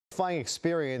horrifying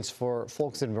experience for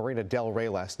folks in Marina del Rey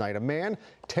last night. A man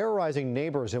terrorizing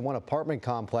neighbors in one apartment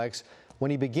complex when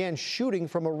he began shooting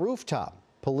from a rooftop.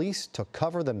 Police took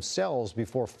cover themselves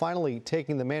before finally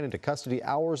taking the man into custody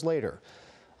hours later.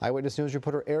 Eyewitness News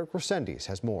reporter Eric Resendiz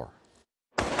has more.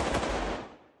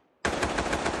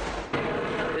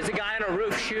 There's a guy on a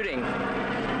roof shooting.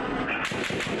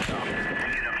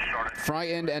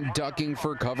 Frightened and ducking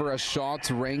for cover as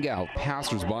shots rang out.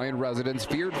 Passersby and residents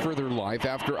feared for their life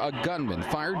after a gunman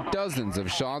fired dozens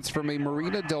of shots from a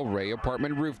Marina del Rey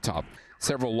apartment rooftop.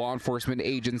 Several law enforcement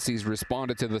agencies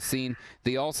responded to the scene.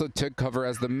 They also took cover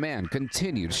as the man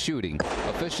continued shooting.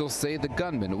 Officials say the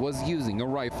gunman was using a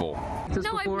rifle.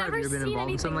 No, I've never seen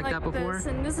anything like that before.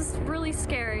 And this is really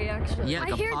scary, actually. Yeah,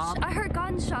 I heard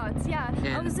gunshots. Yeah,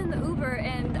 I was in the Uber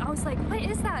and I was like, "What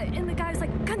is that?" And the guy was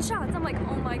like, "Gunshots." I'm like,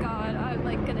 "Oh my God, I'm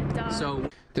like gonna die." So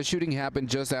the shooting happened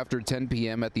just after 10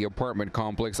 p.m. at the apartment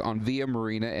complex on Via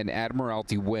Marina and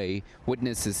Admiralty Way.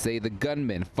 Witnesses say the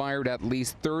gunman fired at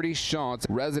least 30 shots.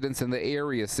 Residents in the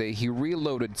area say he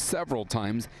reloaded several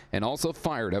times and also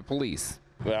fired at police.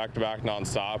 Back-to-back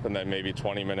nonstop, and then maybe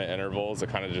 20-minute intervals. It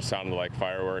kind of just sounded like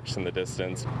fireworks in the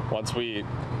distance. Once we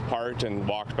parked and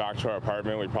walked back to our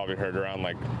apartment, we probably heard around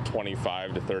like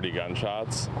 25 to 30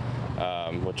 gunshots,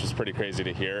 which is pretty crazy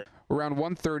to hear. Around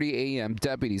 1:30 a.m.,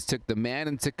 deputies took the man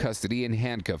into custody and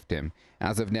handcuffed him.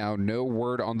 As of now, no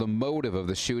word on the motive of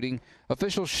the shooting.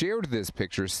 Officials shared this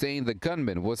picture saying the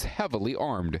gunman was heavily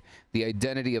armed. The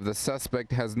identity of the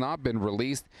suspect has not been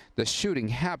released. The shooting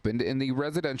happened in the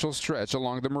residential stretch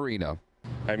along the marina.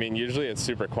 I mean, usually it's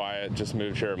super quiet. Just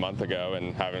moved here a month ago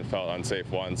and haven't felt unsafe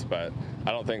once, but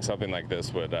I don't think something like this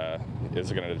is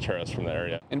going to deter us from the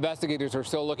area. Investigators are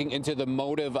still looking into the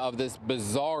motive of this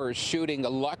bizarre shooting.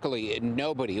 Luckily,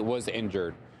 nobody was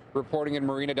injured. Reporting in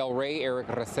Marina del Rey, Eric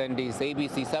Resendiz,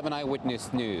 ABC 7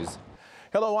 Eyewitness News.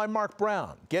 Hello, I'm Mark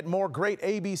Brown. Get more great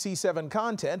ABC 7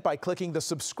 content by clicking the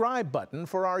subscribe button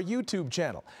for our YouTube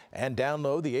channel and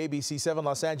download the ABC 7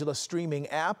 Los Angeles streaming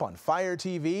app on Fire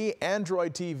TV,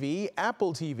 Android TV,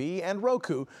 Apple TV, and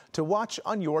Roku to watch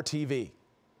on your TV.